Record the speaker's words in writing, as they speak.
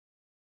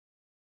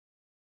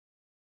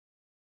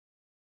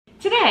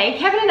Today,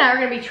 Kevin and I are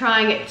going to be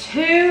trying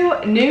two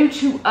new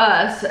to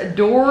us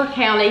Door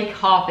County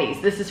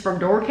coffees. This is from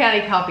Door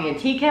County Coffee and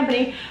Tea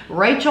Company.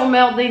 Rachel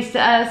mailed these to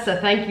us, so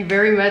thank you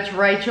very much,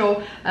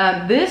 Rachel.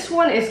 This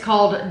one is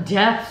called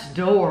Death's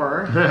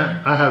Door.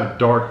 I have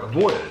Dark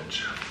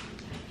Voyage.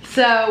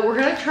 So we're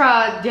going to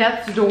try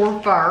Death's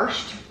Door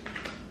first.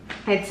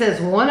 It says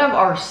one of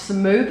our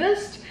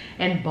smoothest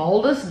and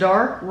boldest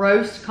dark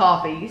roast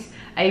coffees,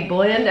 a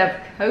blend of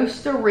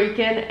Costa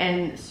Rican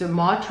and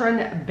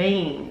Sumatran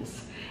beans.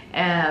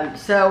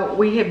 So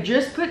we have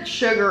just put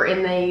sugar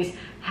in these.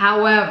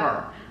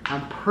 However,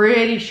 I'm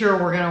pretty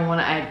sure we're gonna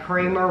wanna add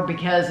creamer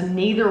because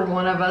neither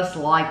one of us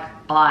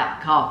like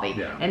black coffee.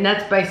 Yeah. And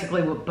that's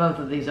basically what both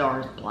of these are,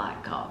 is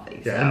black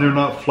coffee. Yeah, so. and they're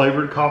not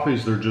flavored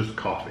coffees, they're just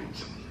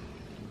coffees.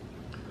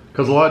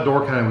 Because a lot of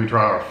Door County, we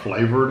try our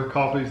flavored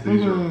coffees.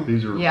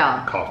 These are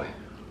yeah. coffee.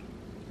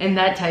 And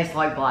that tastes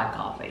like black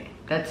coffee.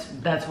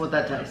 That's what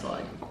that tastes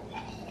like.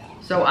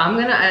 So I'm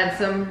gonna add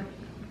some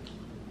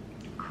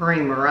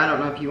creamer. I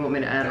don't know if you want me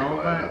to add all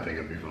of that. I think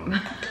it'd be fun.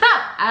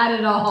 Add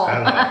it all.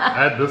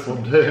 Add this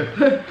one too.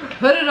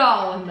 Put it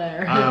all in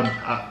there.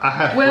 I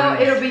have well,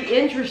 friends, it'll be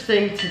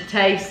interesting to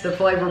taste the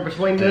flavor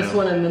between this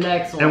one and the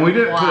next one. and we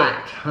didn't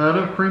black. put a ton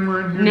of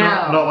creamer in here.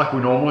 No. Not like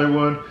we normally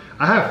would.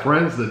 I have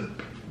friends that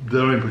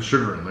don't even put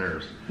sugar in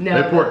theirs.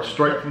 No, they pour it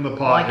straight from the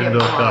pot like into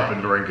a it cup hot.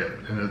 and drink it,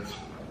 and it's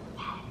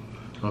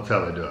that's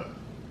how they do it.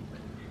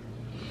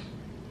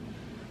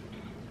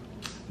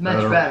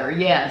 Much better,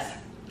 yes.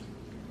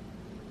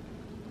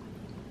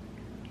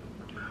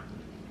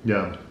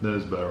 Yeah, that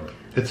is better.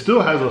 It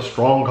still has a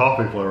strong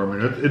coffee flavor. I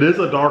mean, it is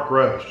a dark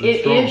roast.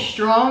 It is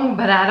strong,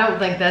 but I don't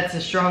think that's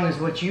as strong as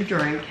what you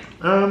drink.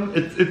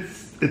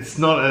 It's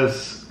not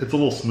as, it's a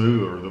little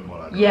smoother than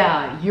what I drink.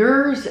 Yeah,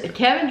 yours,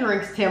 Kevin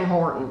drinks Tim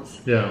Hortons.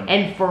 Yeah.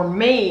 And for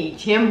me,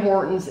 Tim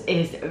Hortons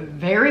is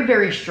very,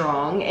 very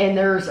strong, and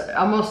there's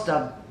almost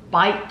a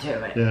bite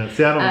to it. Yeah,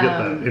 see, I don't get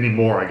that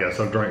anymore, I guess.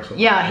 I've drank some.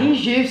 Yeah,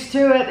 he's used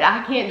to it.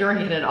 I can't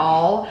drink it at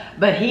all,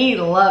 but he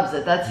loves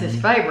it. That's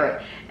his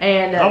favorite.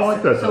 And I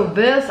like that, so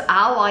though.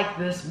 I like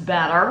this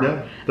better.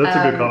 Yeah, that's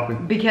a good coffee.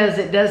 Because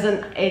it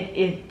doesn't,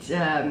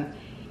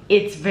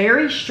 it's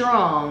very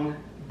strong,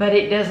 but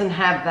it doesn't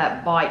have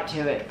that bite to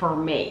it for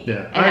me.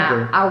 Yeah, and I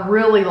agree. I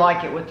really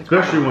like it with the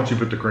creamer. Especially once you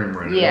put the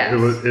creamer in it. Yes.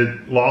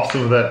 It lost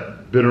some of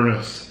that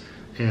bitterness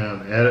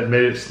and it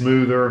made it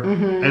smoother.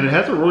 And it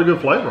has a really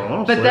good flavor,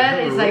 honestly. But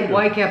that is really a good.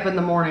 wake up in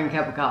the morning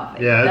cup of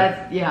coffee.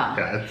 Yeah.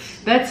 Yeah,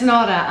 that's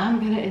not a,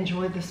 I'm going to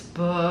enjoy this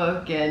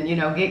book and, you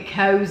know, get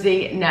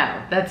cozy.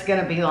 No, that's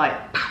going to be like,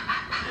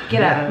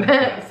 get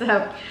up.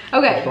 So,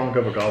 okay. Strong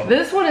cup of coffee.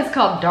 This one is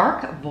called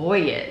Dark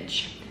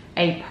Voyage.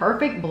 A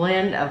perfect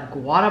blend of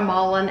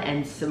Guatemalan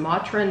and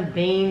Sumatran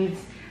beans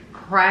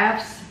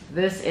crafts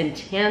this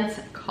intense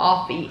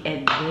coffee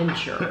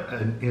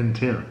adventure.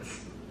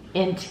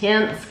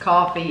 Intense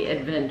coffee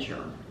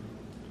adventure.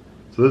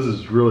 So this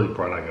is really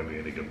probably not going to be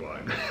any good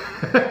wine.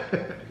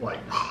 Like,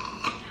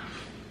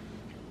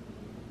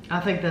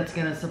 I think that's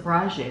going to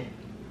surprise you.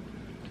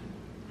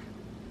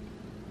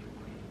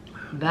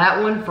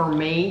 That one for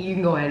me, you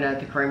can go ahead and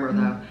add the creamer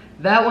though.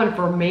 That one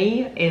for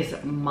me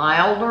is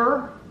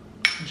milder,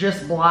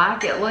 just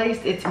black at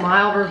least. It's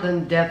milder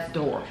than Death's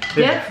Door.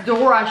 Death's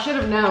Door, I should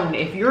have known.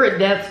 If you're at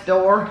Death's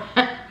Door.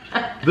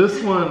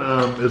 this one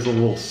is a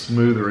little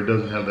smoother. It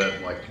doesn't have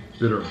that like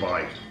bitter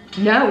bite.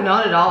 No,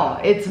 not at all.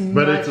 It's a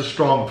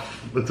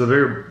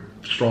very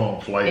strong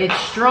flavor. It's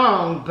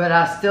strong, but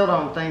I still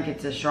don't think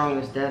it's as strong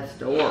as Death's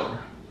Door.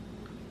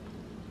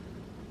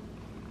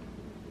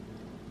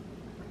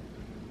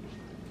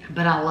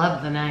 But I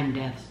love the name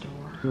Death's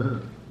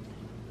Door.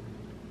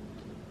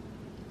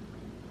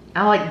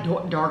 I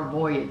like Dark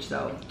Voyage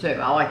though, too.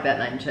 I like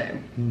that name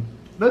too.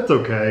 That's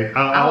okay.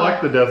 I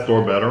like the Death's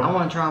Door better. I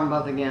want to try them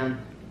both again.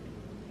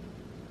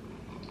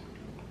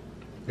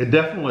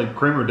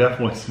 Creamer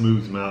definitely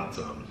smooths them out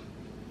some.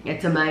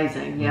 It's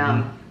amazing,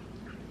 yeah.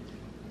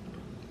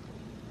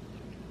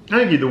 I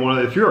think either one,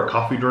 if you're a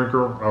coffee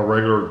drinker, a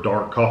regular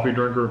dark coffee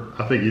drinker,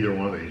 I think either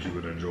one of these you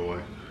would enjoy.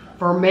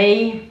 For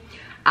me,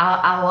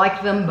 I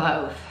like them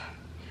both.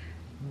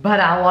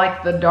 But I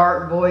like the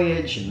Dark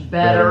Voyage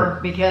better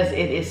because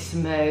it is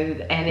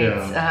smooth and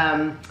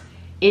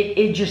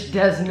it just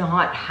does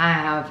not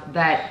have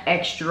that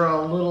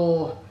extra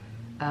little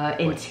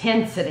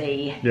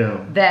intensity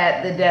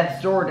that the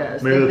Death's Door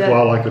does. Maybe that's why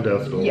I like the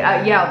Death's Door.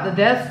 Yeah, the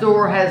Death's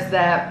Door has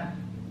that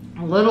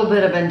little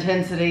bit of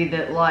intensity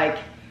that like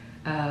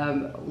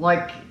I'm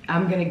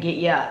gonna get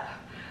you up.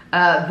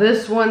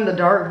 This one, the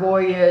Dark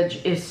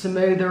Voyage, is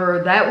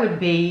smoother. That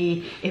would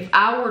be, if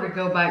I were to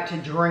go back to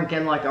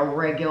drinking like a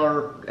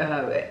regular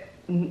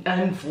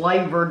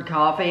unflavored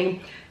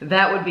coffee,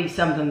 that would be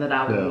something that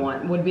I would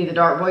want, would be the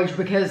Dark Voyage,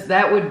 because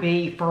that would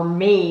be, for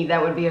me,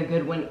 that would be a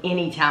good one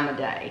any time of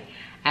day.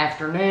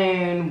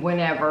 Afternoon,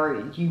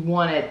 whenever you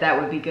want it,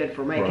 that would be good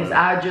for me, because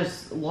I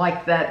just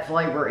like that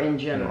flavor in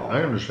general. Yeah,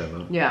 I understand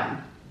that. Yeah.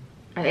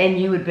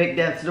 And you would pick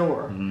Death's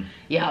Door.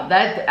 Yeah,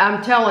 that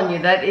I'm telling you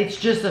that it's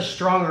just a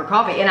stronger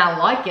coffee, and I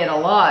like it a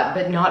lot,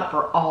 but not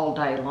for all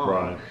day long.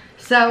 Right.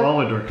 So I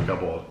only drink a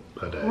couple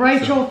a day.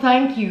 Rachel,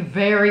 thank you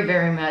very,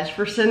 very much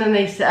for sending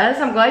these to us.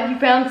 I'm glad you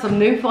found some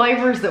new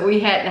flavors that we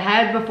hadn't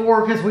had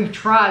before, because we've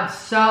tried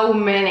so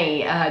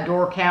many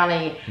Door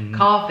County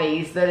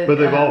coffees that. But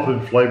they've all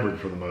been flavored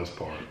for the most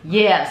part.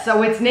 Yeah,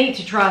 so it's neat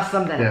to try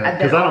some that. Yeah,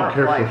 because I don't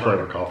care for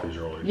flavored coffees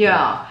really.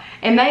 Yeah.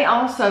 And they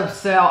also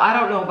sell, I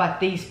don't know about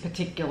these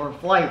particular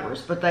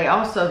flavors, but they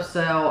also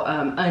sell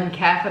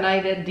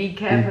uncaffeinated,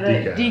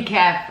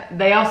 decaf.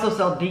 They also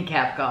sell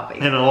decaf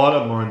coffees. And a lot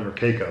of them are in their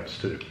K-Cups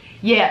too.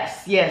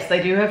 Yes,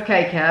 they do have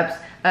K-Cups.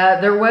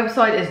 Their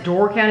website is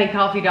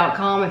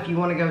doorcountycoffee.com. If you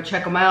want to go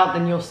check them out,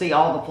 then you'll see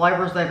all the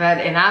flavors they've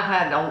had. And I've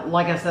had,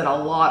 like I said, a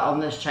lot on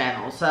this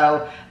channel.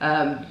 So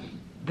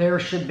there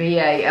should be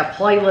a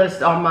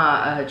playlist on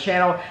my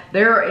channel.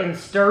 They're in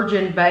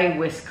Sturgeon Bay,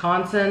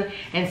 Wisconsin.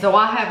 And so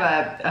I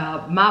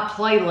have my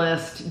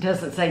playlist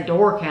doesn't say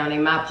Door County.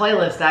 My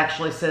playlist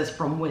actually says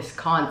from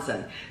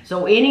Wisconsin.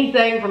 So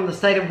anything from the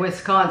state of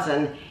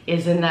Wisconsin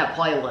is in that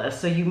playlist.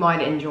 So you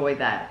might enjoy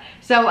that.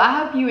 So I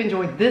hope you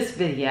enjoyed this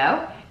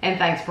video, and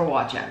thanks for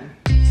watching.